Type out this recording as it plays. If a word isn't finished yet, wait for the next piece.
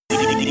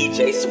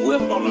DJ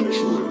Swift on the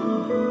track.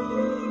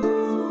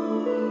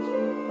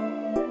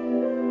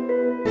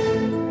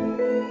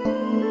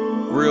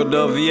 Real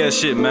WS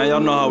shit, man. Y'all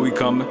know how we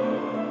coming.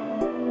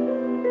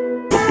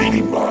 The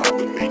Beanie Mob, the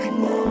Beanie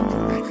Mob.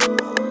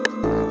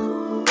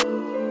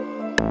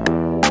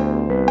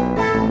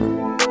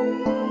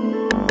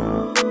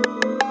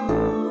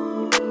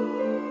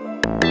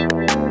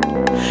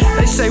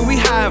 They say we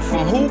hide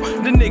from who?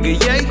 The nigga,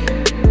 yay?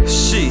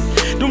 Shit,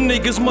 them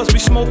niggas must be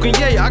smoking,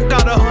 yay. I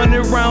got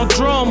 100-round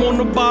drum on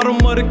the bottom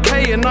of the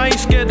K, and I ain't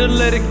scared to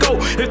let it go.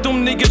 If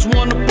them niggas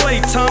wanna play,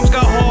 times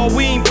got hard,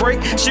 we ain't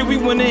break. Shit, we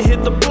went and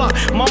hit the block.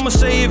 Mama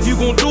say if you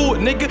gon' do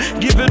it, nigga,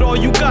 give it all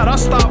you got. I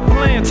stop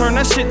playing, turn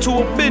that shit to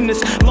a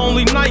business.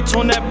 Lonely nights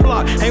on that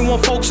block, ain't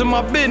want folks in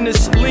my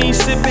business. Lean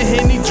sipping,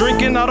 Henny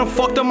drinking, I done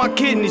fucked up my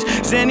kidneys.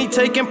 Zanny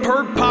taking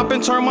perk,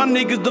 popping, turn my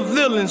niggas to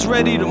villains.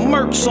 Ready to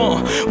murk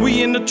some.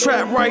 We in the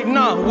trap right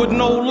now with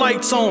no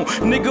lights on.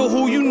 Nigga,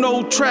 who you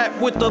know trap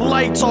with the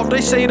lights off.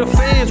 They say the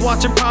feds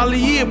watching probably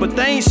here, but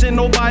they ain't send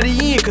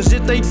nobody in. Cause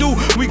if they do,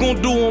 we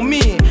gon' do them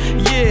in.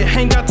 Yeah,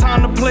 ain't got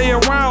time to play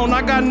around.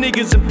 I got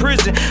niggas in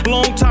prison.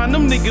 Long time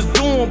them niggas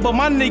doing, but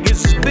my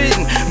niggas is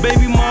bitten.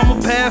 Baby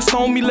mama passed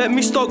on me, let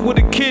me stuck with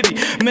a kitty.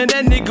 Man,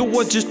 that nigga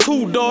was just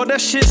two, dawg.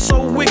 That shit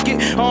so wicked.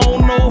 I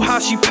don't know how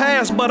she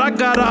passed, but I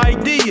got an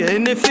idea.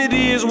 And if it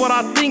is what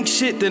I think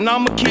shit, then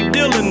I'ma keep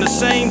dealing the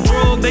same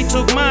drug. They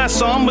took mine,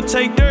 so I'ma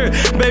take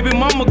theirs. Baby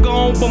mama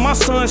gone, but my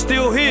son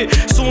still here.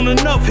 Soon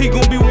enough, he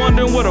gon' be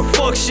wondering where the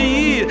fuck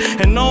she is.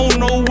 And I don't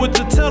know what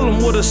to tell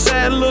him with a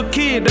sad little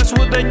kid. That's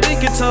what they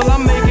think until I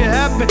make it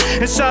happen.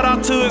 And shout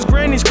out to his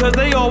grannies, cause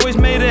they always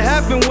made it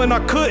happen when I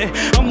couldn't.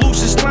 I'm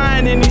loose as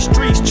lying in these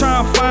streets,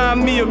 trying to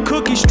find me a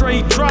cookie.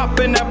 Straight drop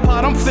in that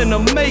pot, I'm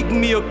finna make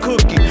me a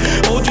cookie.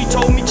 OG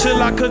told me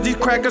chill out cause these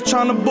crackers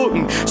tryna book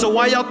me. So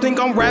why y'all think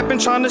I'm rapping,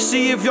 trying to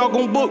see if y'all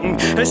gon' book me?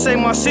 They say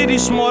my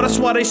city's small, that's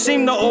why they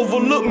seem to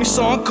overlook me.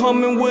 So I'm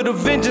coming with a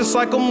vengeance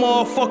like a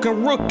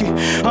motherfucking rookie.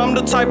 I'm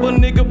the type of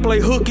nigga play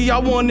hooky. I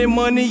wanted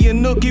money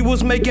and Nookie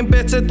was making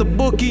bets at the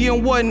bookie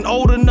and wasn't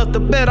old enough to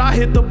bet. I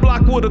hit the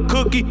block with a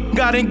cookie.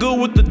 Got in good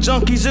with the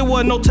junkies, it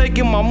wasn't no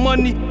taking my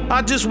money.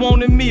 I just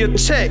wanted me a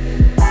check.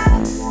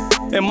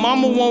 And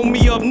mama want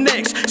me up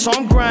next, so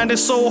I'm grinding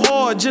so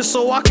hard just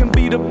so I can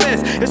be the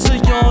best. It's a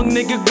young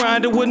nigga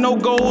grinding with no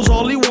goals.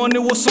 All he wanted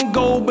was some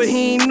gold, but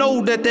he ain't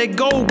know that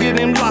gold get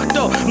him locked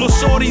up. Lil'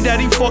 shorty that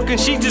he fucking,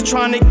 she just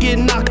trying to get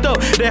knocked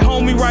up. That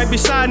homie right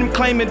beside him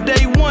claiming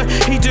day one.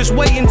 He just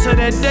waiting till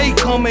that day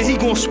come and he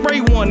gon'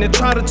 spray one and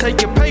try to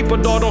take your paper,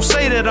 dawg. Don't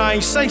say that I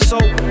ain't say so.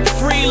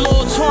 Free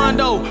Lil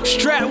Twando,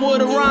 strapped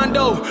with a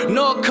rondo.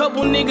 Know a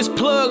couple niggas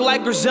plug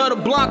like Griselda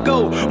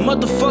Blanco.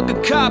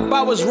 Motherfucker cop,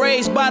 I was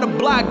raised by the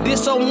block. Did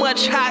so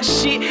much hot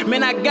shit,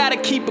 man, I gotta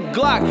keep a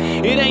Glock.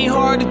 It ain't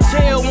hard to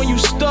tell when you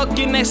stuck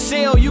in that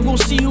cell. You gon'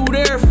 see who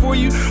there for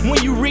you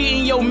when you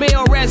reading your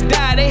mail. Rats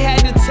die, they had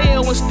to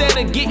tell instead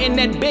of getting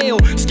that bail.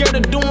 Scared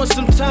of doing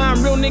some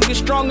time, real niggas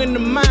strong in the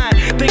mind.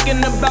 Thinking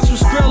about some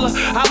Skrilla,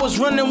 I was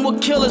running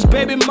with killers.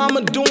 Baby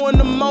mama doing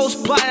the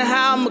most, plotting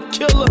how I'm a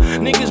killer.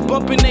 Niggas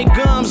bumping their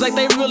gums like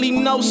they really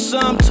know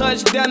some.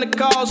 Touchdown to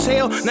cause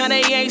hell, now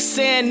they ain't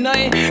saying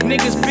nothing.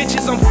 Niggas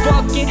bitches I'm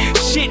fucking,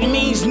 shit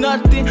means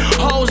nothing.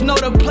 Hoes know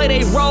to play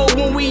they role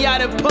when we out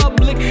in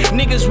public.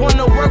 Niggas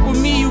wanna work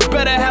with me, you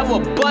better have a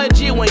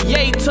budget. When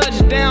Ye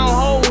touchdown,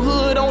 whole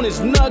hood on his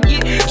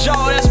nugget.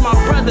 Y'all, that's my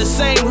brother,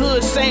 same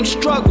hood, same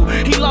struggle.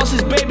 He lost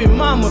his baby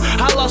mama,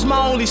 I lost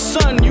my only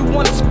son. You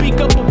wanna speak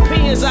up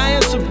opinions, I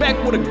answer back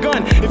with a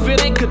gun. If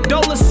it ain't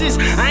condolences,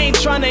 I ain't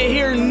tryna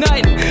hear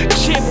nothing.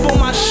 Chip on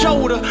my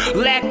shoulder,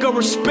 lack of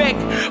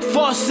respect.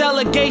 False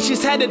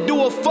allegations, had to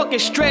do a fucking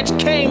stretch.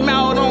 Came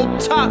out on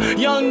top,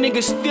 young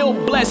nigga still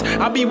blessed.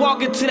 I be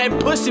walking to that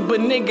pussy, but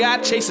nigga, I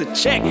chase a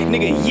check.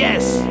 Nigga,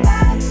 yes.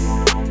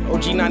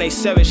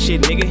 OG987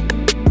 shit, nigga.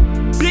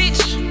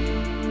 Bitch.